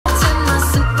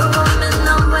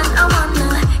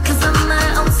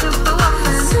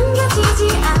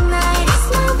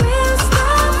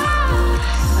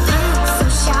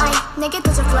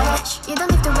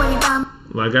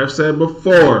Like I've said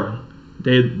before,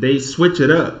 they switch it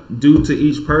up due to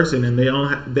each person, and they all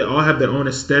have their own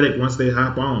aesthetic once they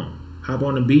hop on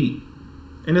the beat,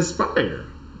 and it's fire.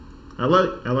 I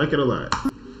like it a lot.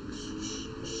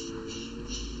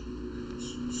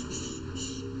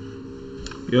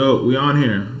 Yo, we on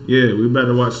here. Yeah, we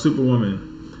better watch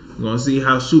Superwoman. We're gonna see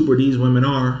how super these women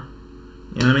are.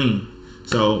 You know what I mean?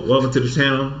 So, welcome to the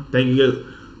channel. Thank you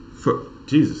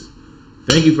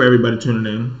for everybody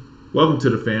tuning in. Welcome to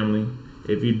the family.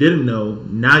 If you didn't know,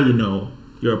 now you know.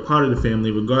 You're a part of the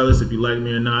family, regardless if you like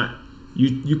me or not.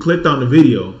 You clicked on the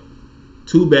video.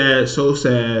 Too bad, so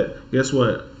sad. Guess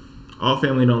what? All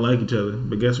family don't like each other,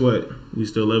 but guess what? We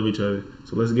still love each other.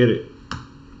 So let's get it.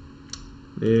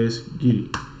 Let's get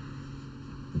it.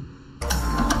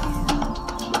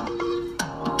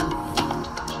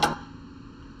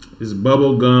 This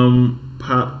bubblegum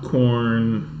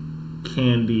popcorn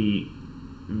candy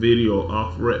video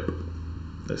off rip.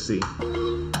 Let's see.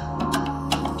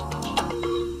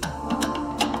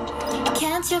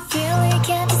 Can't you feel it?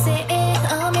 Can't you see it?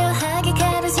 오묘하게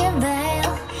가려진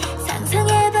veil.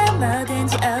 상상해봐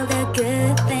뭐든지 all the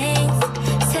good things.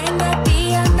 생각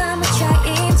뛰어넘어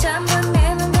trying 전부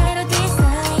내 맘대로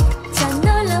design. 잘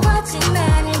놀라워진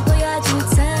나를 보여줄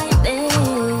time, babe.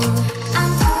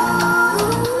 I'm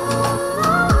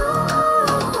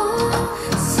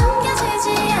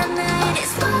숨겨지지 않아.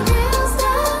 It's my real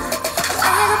stuff. I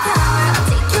have the power. I'll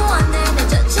take you under. 날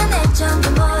쫓아내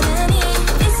전부 모르니.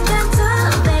 It's my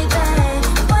time, baby.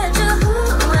 보여줘 who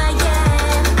I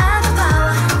am. I have the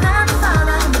power. 나를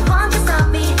follow. No one can stop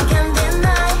me. Can't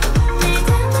deny. 늘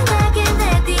당당하게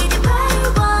내디뎌 party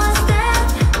one step.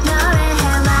 너를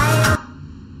향하여.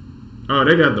 Oh,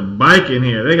 they got the bike in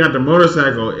here. They got the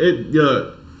motorcycle.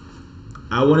 Look,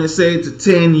 I wouldn't say it's a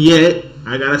 10 yet.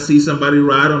 I gotta see somebody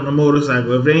ride on the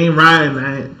motorcycle. If they ain't riding,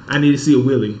 I need to see a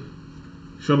wheelie.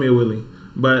 Show me a wheelie.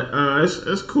 But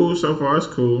it's cool so far. It's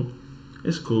cool.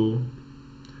 It's cool.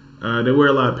 They wear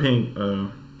a lot of pink.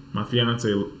 My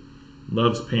fiance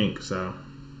loves pink, so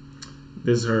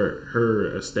this is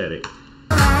her aesthetic.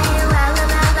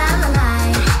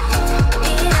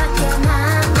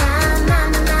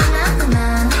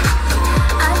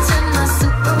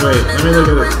 Wait, let me look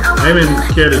at it. I didn't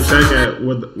care to check at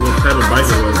what type of bike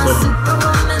it was.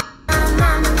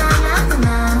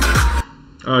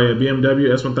 Oh yeah,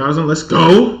 BMW S1000. Let's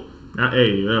go. Now,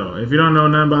 hey, yo, if you don't know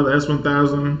nothing about the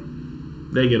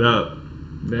S1000, they get up.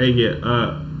 They get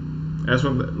up.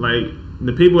 S1, like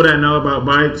the people that know about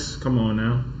bikes. Come on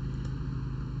now.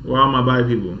 Where are all my bike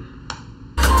people?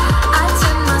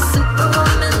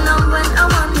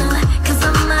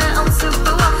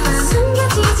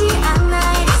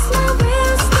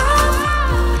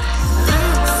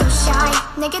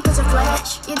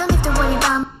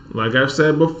 Like I've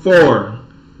said before,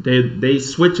 they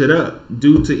switch it up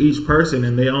due to each person,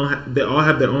 and they all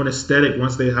have their own aesthetic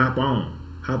once they hop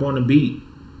on the beat,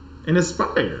 and it's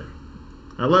fire.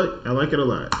 I like it a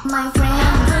lot.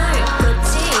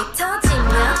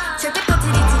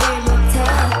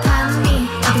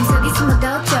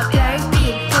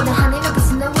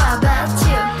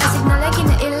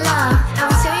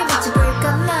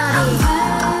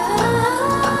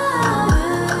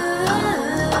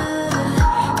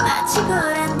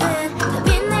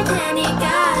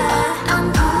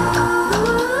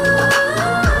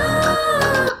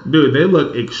 Dude, they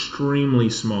look extremely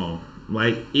small.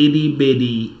 Like itty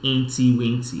bitty, inty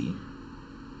winty.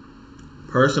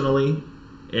 Personally,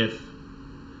 if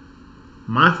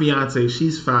my fiance,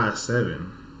 she's 5'7".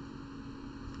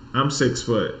 I'm 6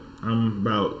 foot. I'm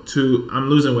about 2. I'm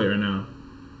losing weight right now.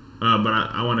 But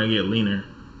I want to get leaner.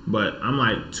 But I'm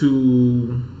like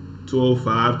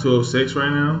 205, 206 right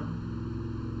now.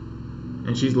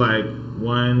 And she's like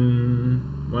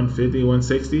 150,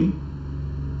 160.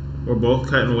 We're both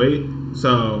cutting weight,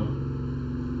 so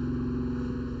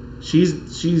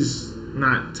she's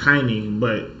not tiny,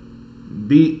 but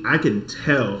I can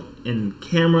tell. And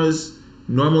cameras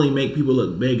normally make people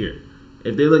look bigger.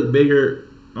 If they look bigger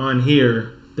on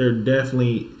here, they're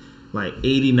definitely like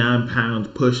 89 pounds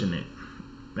pushing it.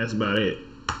 That's about it.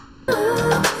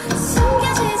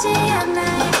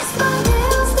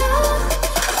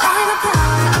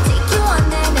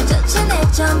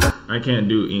 I can't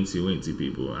do eensy weensy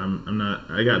people. I'm not.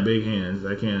 I got big hands.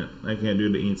 I can't do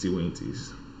the eensy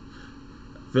weensies.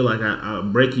 I feel like I'll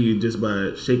break you just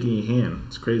by shaking your hand.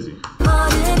 It's crazy.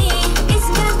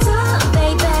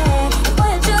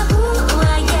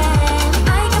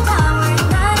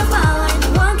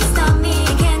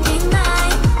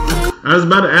 I was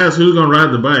about to ask who's gonna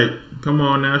ride the bike. Come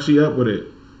on now, she up with it.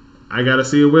 I gotta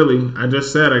see a Willie. I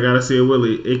just said I gotta see a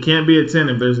Willie. It can't be a 10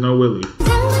 if there's no Willie.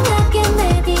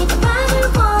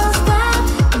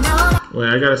 Wait,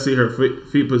 I gotta see her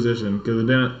feet position because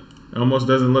it almost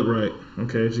doesn't look right.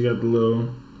 Okay, she got the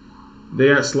little. They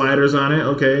got sliders on it.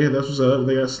 Okay, that's what's up.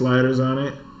 They got sliders on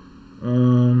it.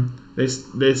 They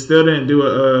still didn't do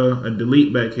a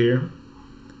delete back here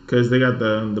because they got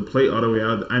the plate all the way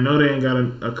out. I know they ain't got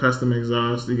a custom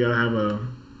exhaust. You gotta have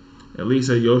at least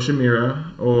a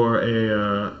Yoshimura or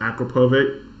a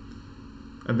Akropovic.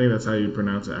 I think that's how you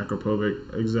pronounce it,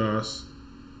 Akropovic exhaust.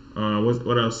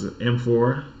 What else?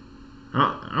 M4.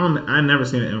 I never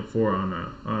seen an M4 on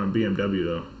a BMW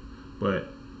though, but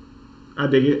I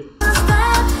dig it.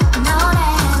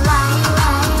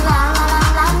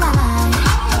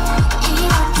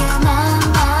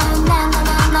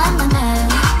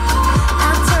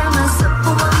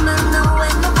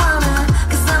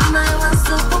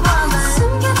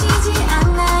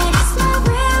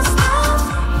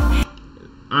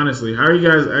 Honestly, how are you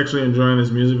guys actually enjoying this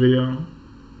music video?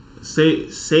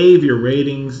 Save your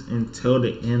ratings until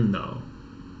the end though,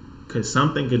 because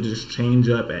something could just change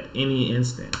up at any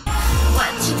instant.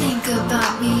 What you think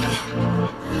about me?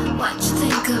 What you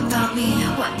think about me?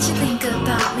 What you think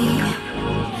about me?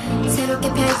 새롭게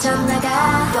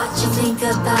펼쳐나가. What you think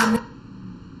about me?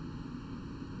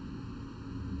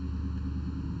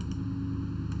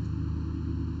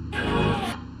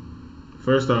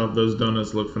 First off, those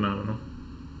donuts look phenomenal.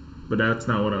 But that's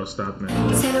not what I was stopping at.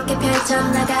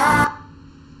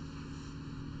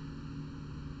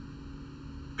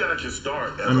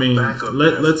 I mean,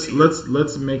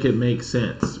 let's make it make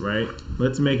sense, right?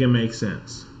 Let's make it make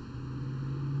sense.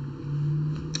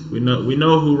 We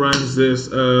know who runs this.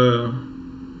 You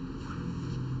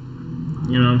know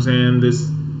what I'm saying? This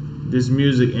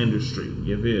music industry.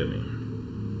 You feel me?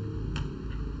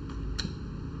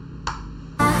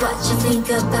 What you think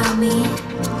about me?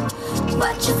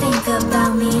 What you think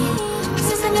about me?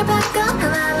 세상을 바꿔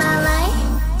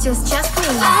Just trust me.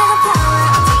 I have the power,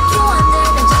 I'll take you under.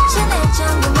 난 전체 내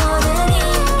전부 모르니 이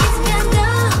순간도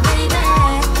baby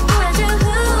보여줘 who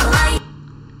I am.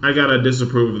 I gotta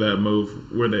disapprove of that move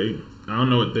where I don't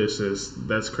know what this is.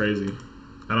 That's crazy.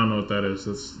 I don't know what that is.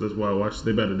 That's why I watched.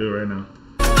 They better do it right now.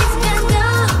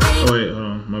 Oh wait, hold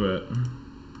on, my bad.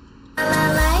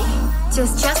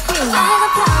 Just trust me. I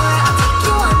have the power, I'll take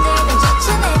you under. 난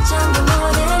전체 내 전부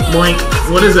모르니 Boink.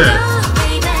 What is that?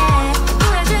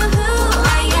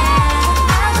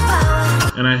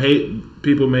 And I hate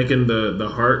people making the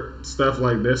heart stuff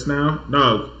like this now.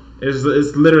 Dog, it's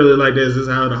literally like this. This is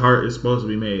how the heart is supposed to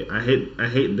be made. I hate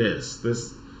this.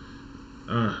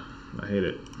 I hate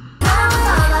it.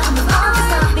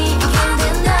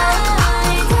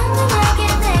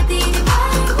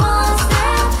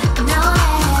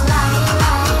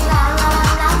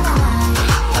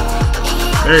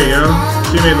 There you go.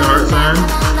 She made the heart sign.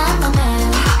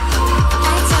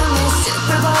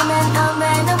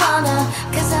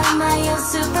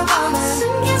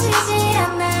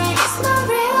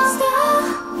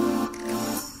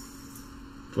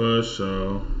 For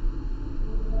sure.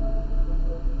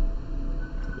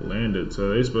 Landed. So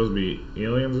are they supposed to be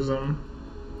aliens or something?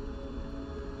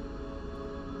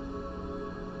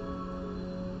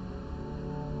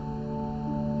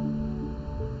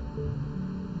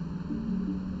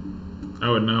 I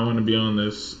would not want to be on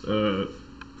this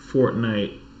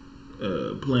Fortnite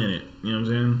planet. You know what I'm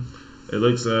saying? It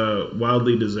looks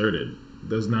wildly deserted.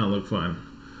 Does not look fun.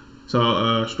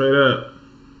 So straight up.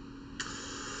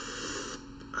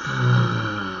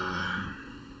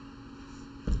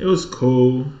 It was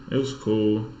cool. It was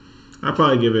cool. I'd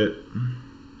probably give it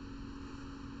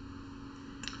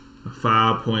a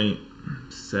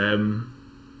 5.7.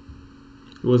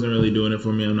 It wasn't really doing it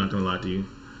for me. I'm not gonna lie to you.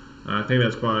 I think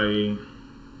that's probably.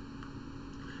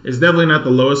 It's definitely not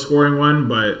the lowest scoring one,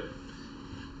 but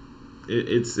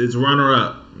it's runner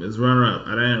up. It's runner up.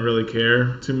 I didn't really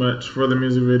care too much for the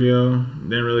music video.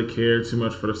 Didn't really care too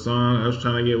much for the song I was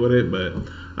trying to get with it, but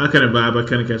I couldn't vibe. I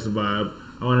couldn't catch the vibe.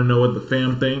 I want to know what the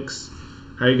fam thinks.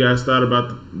 How you guys thought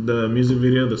about the music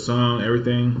video, the song,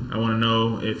 everything. I want to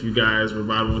know if you guys were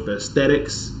vibing with the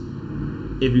aesthetics.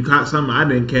 If you caught something I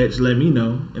didn't catch, let me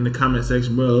know in the comment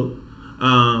section below.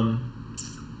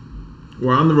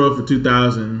 We're on the road for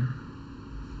 2,000.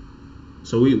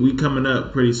 So we coming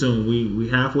up pretty soon. We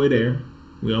halfway there.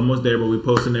 We almost there, but we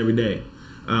posting every day.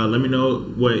 Let me know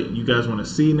what you guys want to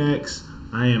see next.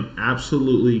 I am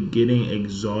absolutely getting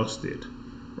exhausted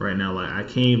right now. Like, I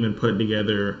can't even put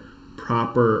together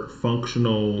proper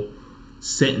functional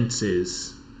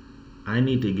sentences. I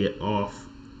need to get off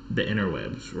the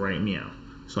interwebs right now.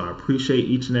 So I appreciate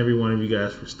each and every one of you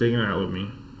guys for sticking out with me.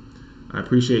 I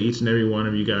appreciate each and every one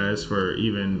of you guys for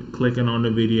even clicking on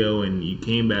the video and you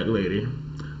came back later.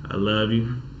 I love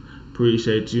you.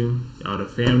 appreciate you. Y'all the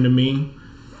fam to me.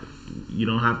 You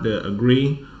don't have to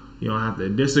agree. You don't have to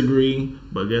disagree.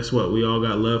 But guess what? We all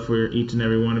got love for each and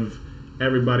every one of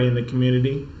everybody in the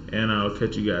community. And I'll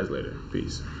catch you guys later.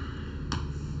 Peace.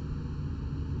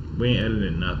 We ain't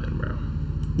editing nothing,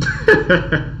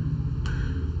 bro.